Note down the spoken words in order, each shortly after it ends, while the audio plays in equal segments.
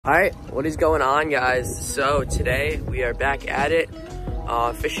Alright, what is going on, guys? So today we are back at it,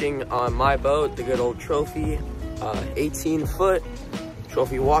 fishing on my boat, the good old Trophy, 18-foot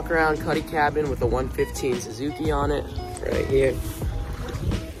Trophy walk-around cuddy cabin with a 115 Suzuki on it, right here.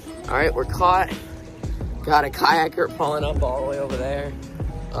 Alright, we're caught. Got a kayaker pulling up all the way over there.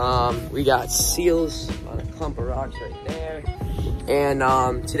 We got seals on a clump of rocks right there.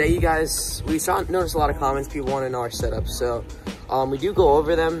 And today, you guys, we noticed a lot of comments. People want to know our setup, so we do go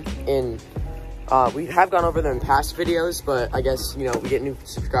over them in, we have gone over them in past videos, but I guess, you know, we get new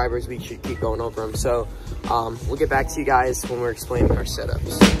subscribers, we should keep going over them. So we'll get back to you guys when we're explaining our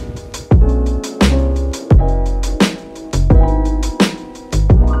setups.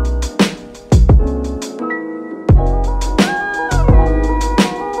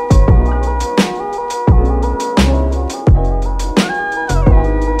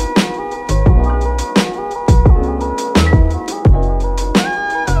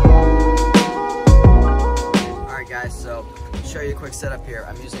 Show you a quick setup here.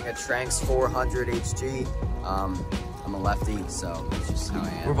 I'm using a Tranx 400 HG. I'm a lefty, so that's just how I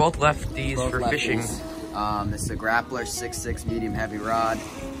am. We're both lefties for fishing. This is a Grappler 6.6 medium heavy rod.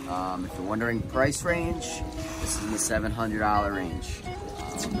 If you're wondering price range, this is in the $700 range.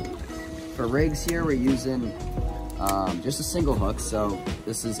 For rigs here, we're using just a single hook. So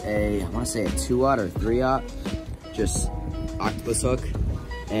this is I want to say a 2/0 or 3/0, just octopus hook.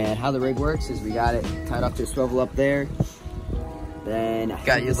 And how the rig works is we got it tied up to a swivel up there. Then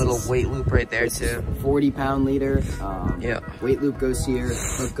got your little weight loop right there too. 40-pound leader. Yeah. Weight loop goes here,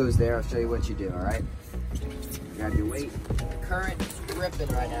 hook goes there. I'll show you what you do. All right. Grab your weight. The current is ripping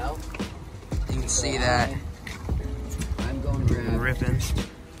right now. You can see that. I'm going to grab ripping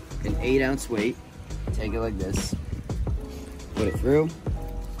an 8-ounce weight. Take it like this. Put it through,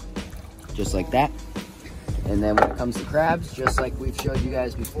 just like that. And then when it comes to crabs, just like we've showed you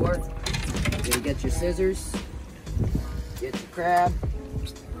guys before, you're gonna get your scissors. Get your crab.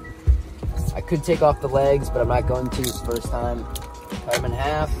 I could take off the legs, but I'm not going to. It's the first time. Cut them in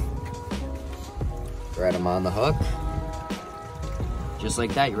half. Thread them on the hook. Just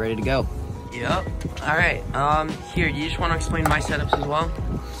like that, you're ready to go. Yep. All right. Here, you just want to explain my setups as well?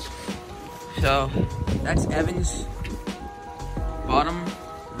 So, that's Evan's bottom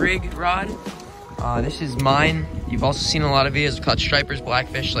rig rod. This is mine. You've also seen a lot of videos called stripers,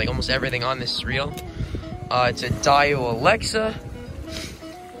 blackfish, like almost everything on this reel. It's a Daiwa Lexa.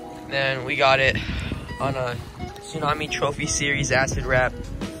 Then we got it on a Tsunami Trophy Series acid wrap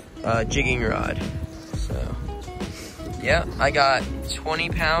jigging rod. So, yeah, I got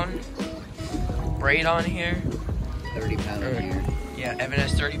 20-pound braid on here. 30-pound on here. Yeah, Evan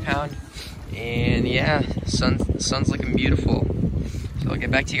has 30-pound. And yeah, sun's looking beautiful. So I'll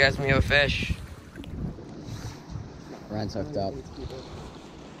get back to you guys when we have a fish. Ryan's hooked up.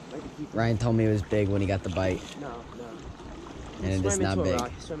 Ryan told me it was big when he got the bite. No. And it is not big.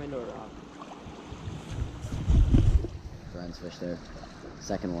 Swim into a rock. Ryan's fish there.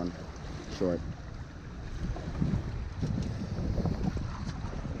 Second one. Short.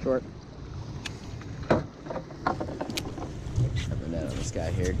 Short. Have a net on this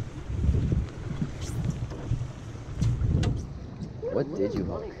guy here. What did you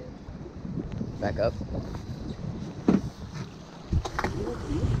hook? Back up.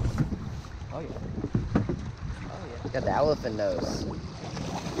 Oh yeah. Got the elephant nose.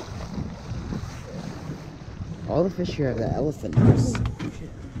 All the fish here have the elephant nose.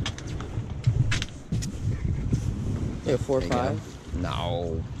 Yeah, 4 or 5?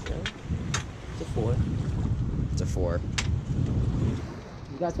 No. Okay. It's a 4. It's a 4.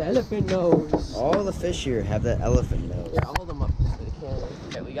 You got the elephant nose. All the fish here have the elephant nose. Yeah, I'll hold them up to the camera.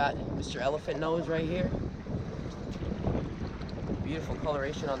 Okay, we got Mr. Elephant Nose right here. Beautiful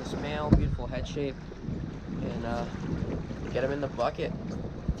coloration on this male, beautiful head shape, and get him in the bucket.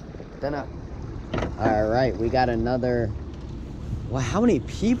 Then all right, we got another. Wow, how many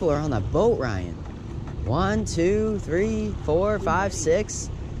people are on that boat, Ryan? 1, 2, 3, 4, 5, 6.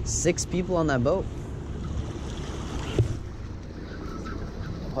 6 people on that boat.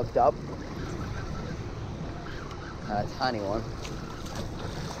 Hooked up. Tiny one.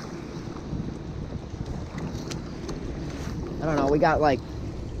 I don't know, we got like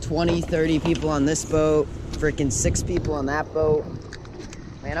 20, 30 people on this boat, freaking 6 people on that boat.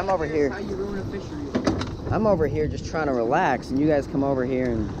 Man, I'm over here. How you ruin a fishery? I'm over here just trying to relax, and you guys come over here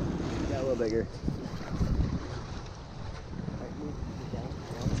and get a little bigger.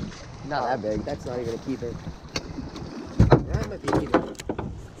 Not that big. That's not even a keeper. That might be a keeper.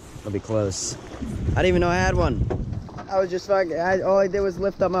 It'll be close. I didn't even know I had one. I was just fucking, all I did was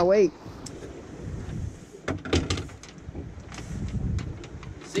lift up my weight.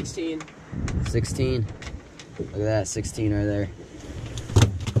 See? 16. 16. Look at that, 16 right there.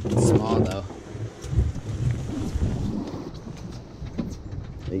 It's small though.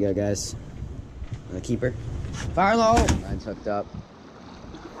 There you go, guys. And the keeper. Fire low! Mine's hooked up.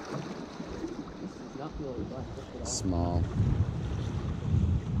 Small.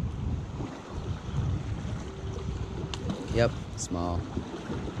 Yep, small.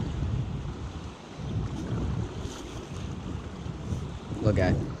 Little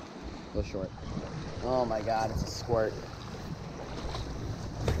guy. Little short. Oh my god, it's a squirt.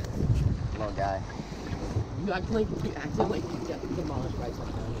 Little guy. You acting like you get demolished by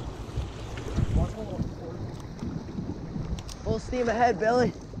something. Full steam ahead,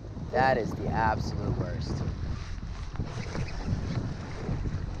 Billy. That is the absolute worst.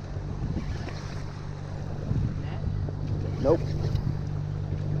 Nope.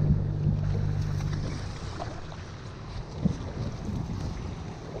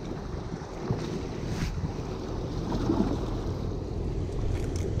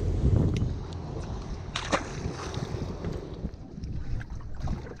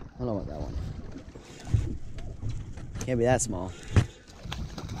 I don't know about that one. Can't be that small.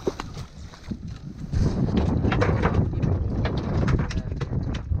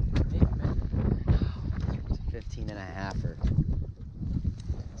 15.5-er.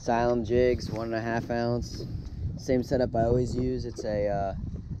 Asylum Jigs, 1.5 ounce. Same setup I always use. It's a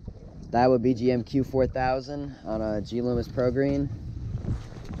Daiwa BGMQ 4000 on a Gloomis Progreen.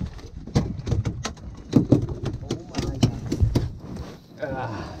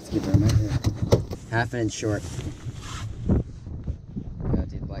 Let's keep it right here. 1/2 inch short. Got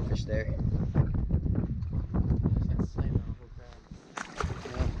the blackfish there.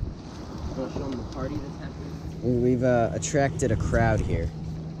 Want to show them the party that's happening? We've attracted a crowd here.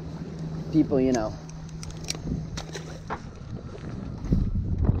 People, you know.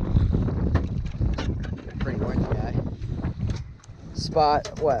 Pretty orange guy.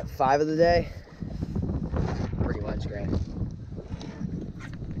 Spot, what, 5 of the day? Pretty lunch gray.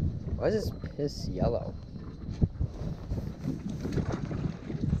 Why is this piss yellow?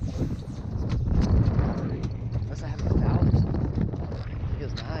 Must have the valves.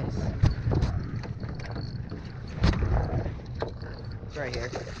 Feels nice. It's right here.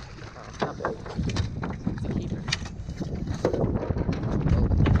 Oh, not big. It's a keeper.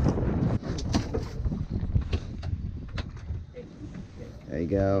 There you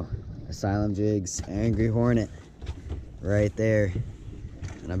go. Asylum Jigs, Angry Hornet. Right there.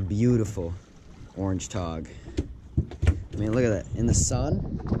 And a beautiful orange tog. I mean, look at that. In the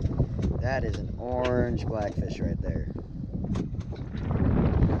sun, that is an orange blackfish right there.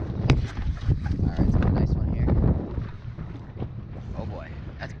 Alright, so a nice one here. Oh boy,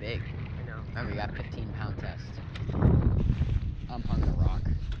 that's big. I know. Remember, you got a 15-pound test. I'm hung in a rock.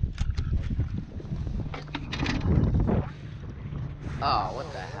 Oh,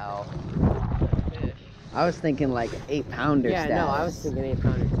 what the hell? Fish. I was thinking like 8-pounder Yeah, status. no, I was thinking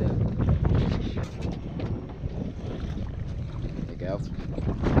 8-pounder too. There you go.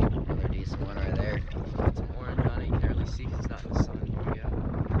 Another decent one right there. It's orange on it. You can barely see because it's not in the sun. Here we go.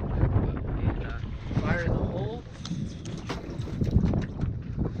 And fire in the hole.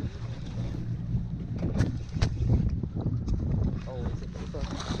 Oh, it's a keeper.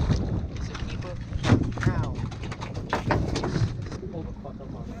 It's a keeper. Ow. Hold the fuck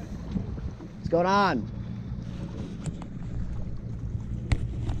up on that. What's going on?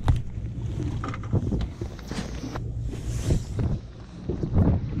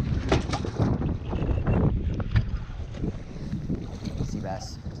 Sea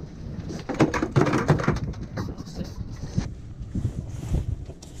bass.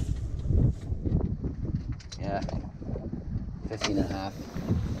 Yeah. 15.5.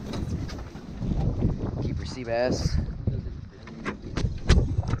 Keeper sea bass.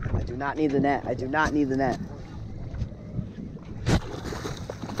 I do not need the net. I do not need the net.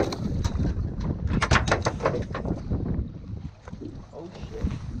 Oh shit.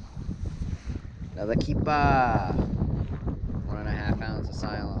 Another keeper. 1.5 ounce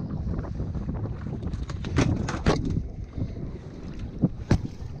Asylum.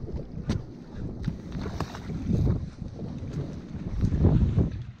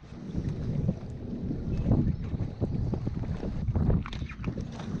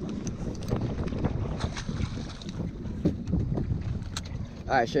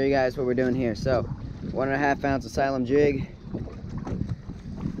 Alright, show you guys what we're doing here. So, 1.5 ounce Asylum jig,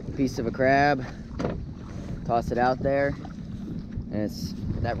 piece of a crab, toss it out there, and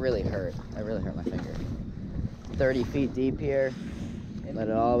that really hurt. That really hurt my finger. 30 feet deep here, let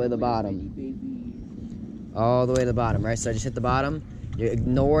it all the way to the bottom. All the way to the bottom, right? So I just hit the bottom. You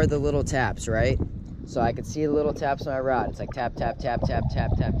ignore the little taps, right? So I can see the little taps on my rod. It's like tap, tap, tap, tap, tap,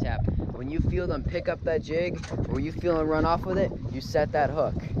 tap, tap. When you feel them pick up that jig, or you feel them run off with it, you set that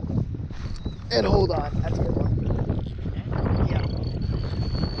hook. And hold on. That's a good one. Yeah.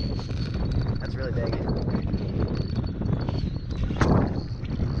 That's really big.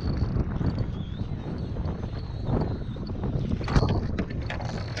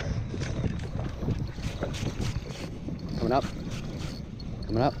 Coming up.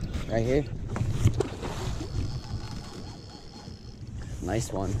 Coming up. Right here.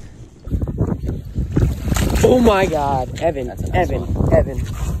 Nice one. Oh my God, Evan, Evan.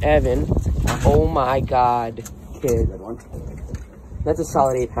 Oh my God, kid. That's a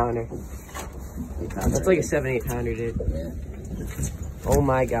solid 8-pounder. That's like a 7-8 pounder, dude. Yeah. Oh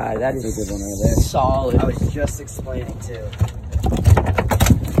my God, that is a good one right there. Solid. I was just explaining too.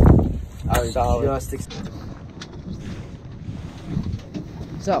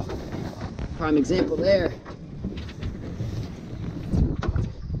 So, prime example there.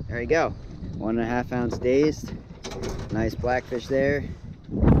 There you go. 1.5 ounce dazed. Nice blackfish there.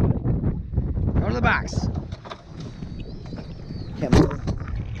 Go to the box. Can't move.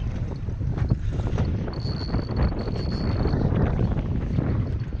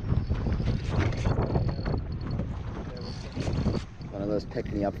 One of those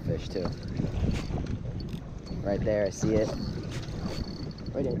pick me up fish too. Right there, I see it.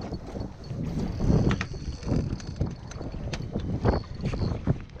 Right in.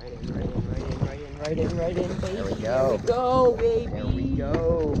 Right in, baby. There we go. There we go, baby. There we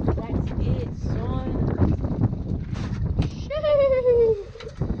go. That's it, son. Shoo!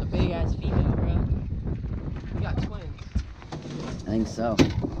 A big ass female, bro. We got twins. I think so.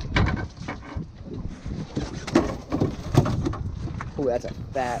 Ooh, that's a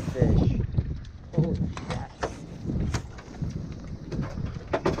fat fish. Holy shit.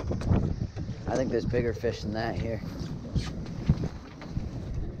 I think there's bigger fish than that here.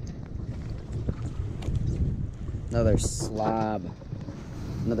 Another slob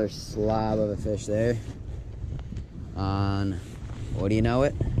of a fish there on, what do you know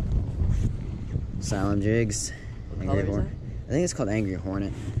it? Asylum Jigs. What color is that? I think it's called Angry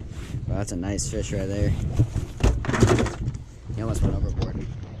Hornet. Wow, that's a nice fish right there. He almost went overboard.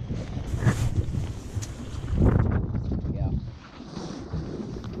 Yeah.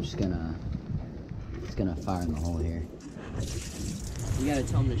 I'm just gonna fire in the hole here. You gotta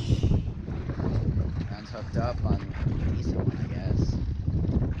tell him to Round's hooked up on a decent one, I guess.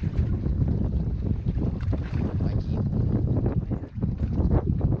 Might keep.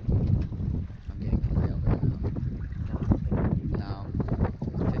 I'm getting railed right now. No.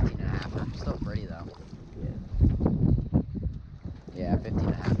 15.5. I'm still pretty though. Yeah, 15.5.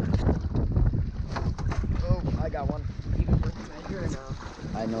 Oh, I got one. even worth the measure or no?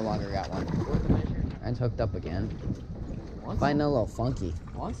 I no longer got one. Worth the measure. Mine's hooked up again. Finding a little funky.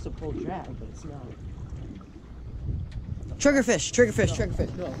 Wants to pull drag, but it's not. Triggerfish, triggerfish, No,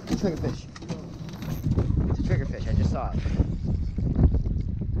 triggerfish. no. Triggerfish. No. It's a triggerfish, I just saw it.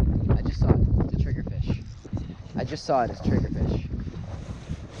 I just saw it. It's a triggerfish. I just saw it as triggerfish.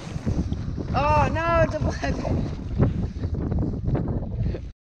 Oh no, it's a blackfish.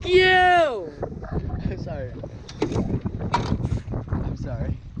 You! I'm sorry. I'm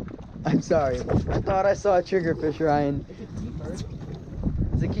sorry. I'm sorry. I thought I saw a triggerfish, Ryan. It's a keeper.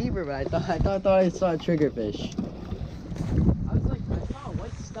 It's a keeper, but I thought I saw a triggerfish. I was like, I saw a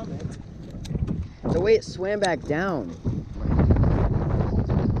white stomach. The way it swam back down.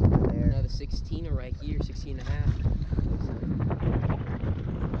 There. Another 16 right here, 16 and a half.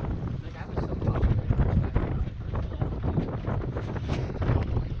 Like, I was so confident.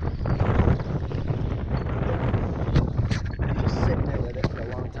 Just sitting there with it for a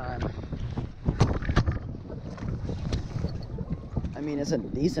long time. I mean, it's a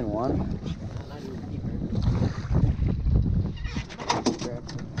decent one. Not even a keeper.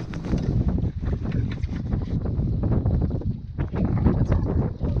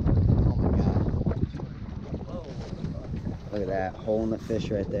 Oh my god. Whoa. Look at that hole in the fish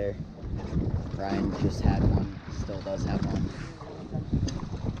right there. Ryan just had one, still does have one.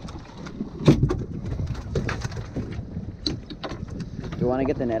 Do you want to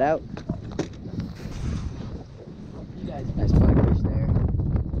get the net out? You guys. Nice blackfish there.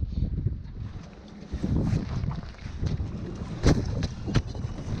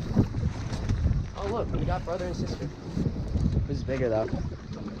 Oh, look, we got brother and sister. This is bigger though.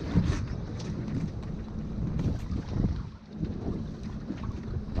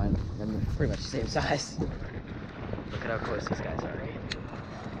 Mine, they're pretty much the same size. Look at how close these guys are.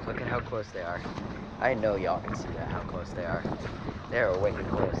 Look at how close they are. I know y'all can see that, how close they are. They're wicked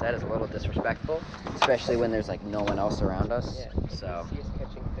close. That is a little disrespectful, especially when there's like no one else around us. Yeah. So See us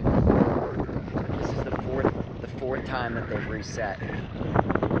catching fish. this is the fourth time that they've reset. And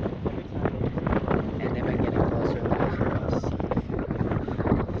they've been getting closer and closer to us.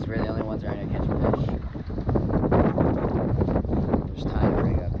 Because we're the only ones around here catching fish. Just tying a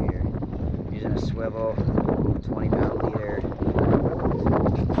rig up here. Using a swivel, 20-pound leader.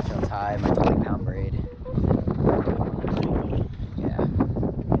 I'll tie my 20-pound braid. Yeah.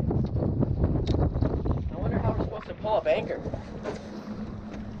 I wonder how we're supposed to pull up anchor.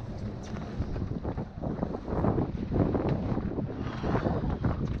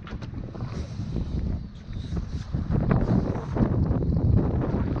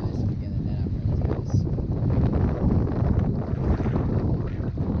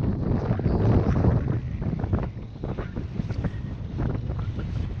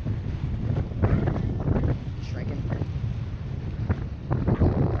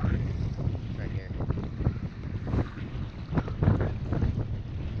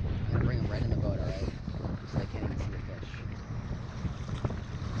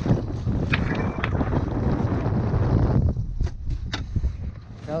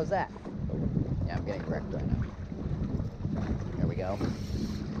 How's that? Yeah, I'm getting wrecked right now. There we go.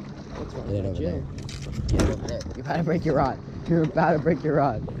 What's wrong Get with over you? there. Get over there. You're about to break your rod. You're about to break your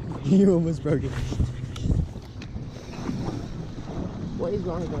rod. You almost broke it. What is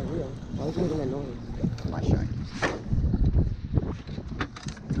wrong with my reel? Why is it making that noise? My shark.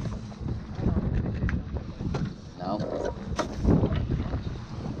 No?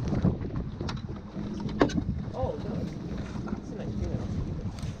 Oh, no. It's a nice female.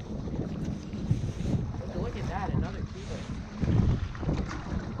 Look at that, another keeper.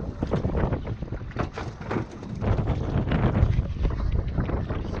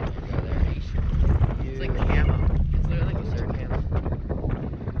 It's like camo. It's literally like a surf camo.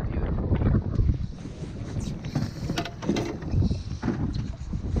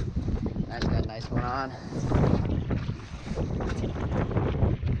 That's got a nice one on.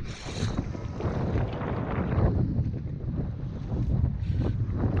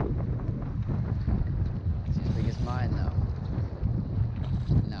 It's as big as mine, though.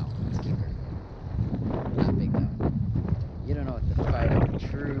 No, it's a keeper. Not big, though. You don't know what the fight of a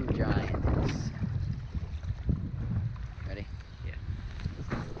true giant is. Ready? Yeah. Let's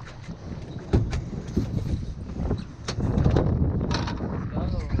go.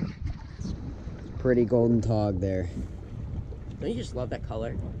 Pretty golden tog there. Don't you just love that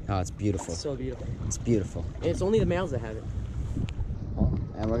color? Oh, it's beautiful. It's so beautiful. It's beautiful. And it's only the males that have it.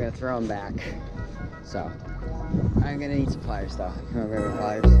 And we're gonna throw them back. So, I'm gonna need some pliers though. Come over here with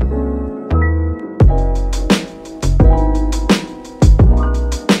pliers.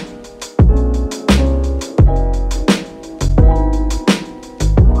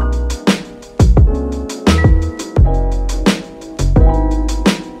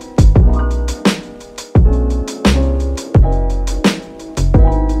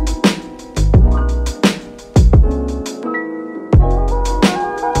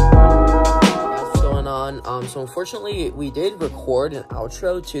 So unfortunately, we did record an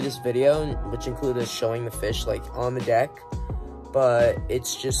outro to this video, which included us showing the fish like on the deck, but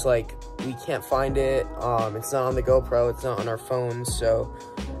it's just like we can't find it. It's not on the GoPro, it's not on our phones, so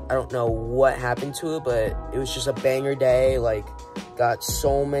I don't know what happened to it, but it was just a banger day. Like, got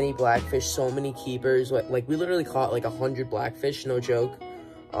so many blackfish, so many keepers. Like we literally caught like 100 blackfish, no joke.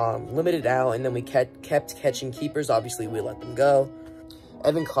 Limited out, and then we kept catching keepers. Obviously, we let them go.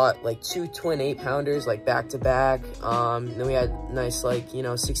 Evan caught like 2 twin 8-pounders, like back to back. Then we had nice, like, you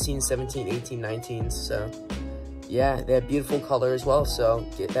know, 16, 17, 18, 19s. So yeah, they had beautiful color as well. So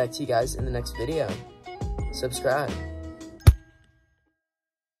get back to you guys in the next video. Subscribe.